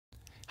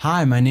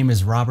Hi, my name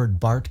is Robert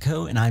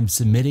Bartko, and I'm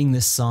submitting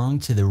this song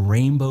to the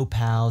Rainbow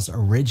Pals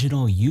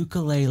Original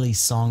Ukulele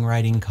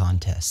Songwriting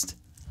Contest.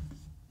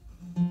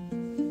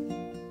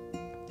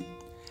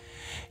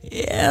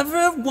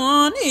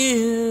 Everyone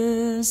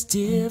is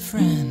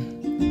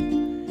different.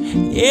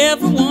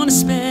 Everyone is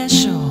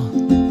special.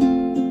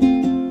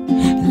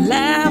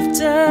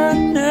 Laughter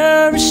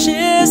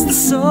nourishes the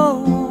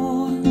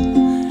soul.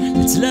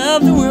 Let's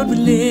love the world we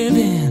live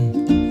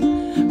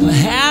in, where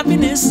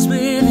happiness is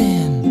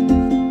within.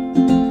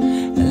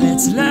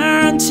 Let's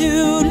learn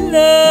to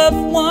love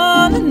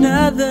one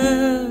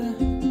another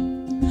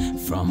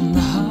from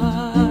the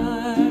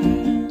heart.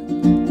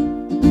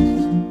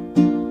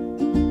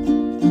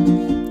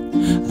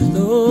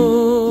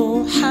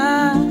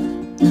 Aloha,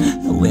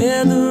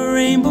 we're the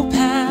Rainbow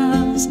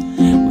Pals.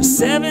 We're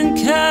 7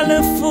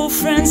 colorful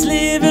friends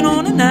living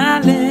on an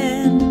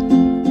island.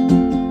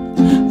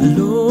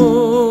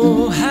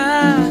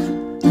 Aloha,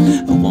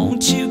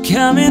 won't you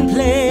come and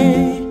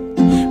play?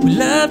 We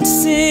love to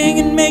sing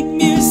and make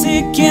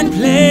music and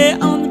play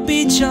on the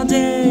beach all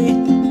day.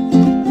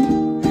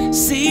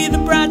 See the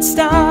bright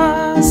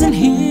stars and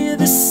hear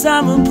the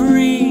summer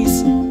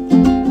breeze.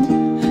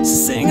 So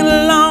sing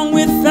along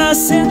with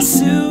us and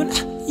soon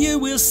you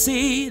will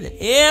see that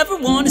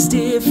everyone is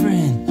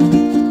different.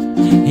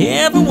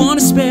 Everyone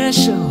is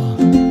special.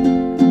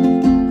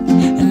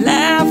 And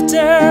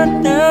laughter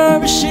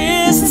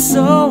nourishes the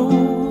soul.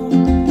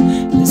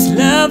 Let's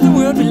love the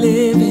world we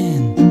live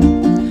in,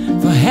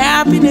 for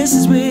happiness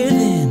is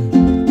within.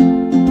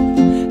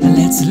 And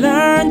let's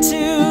learn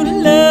to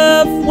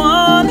love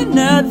one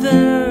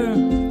another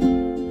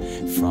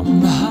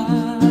from the heart.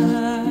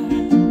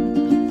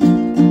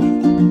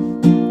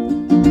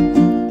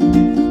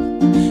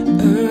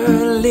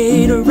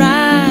 Early to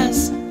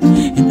rise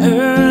and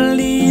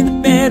early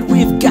in bed,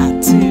 we've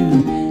got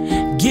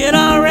to get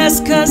our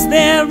rest, 'cause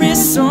there is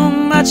so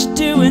much to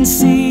do and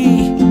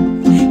see.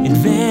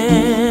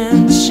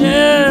 Adventures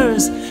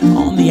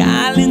on the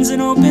islands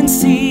and open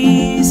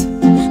seas.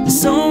 There's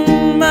so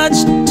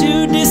much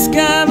to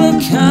discover.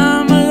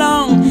 Come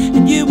along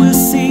and you will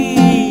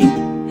see.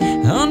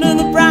 Under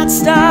the bright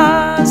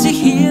stars you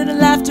hear the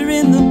laughter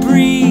in the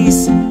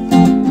breeze.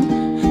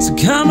 So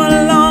come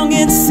along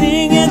and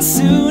sing, and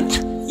soon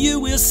you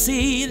will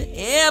see that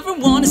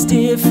everyone is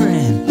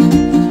different.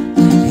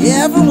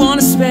 Everyone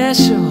is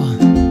special.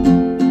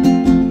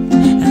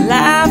 And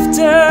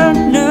laughter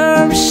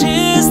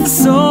nourishes the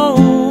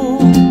soul.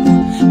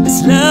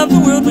 Let's love the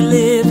world we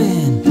live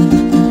in,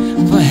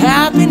 for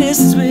happiness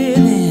is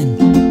within.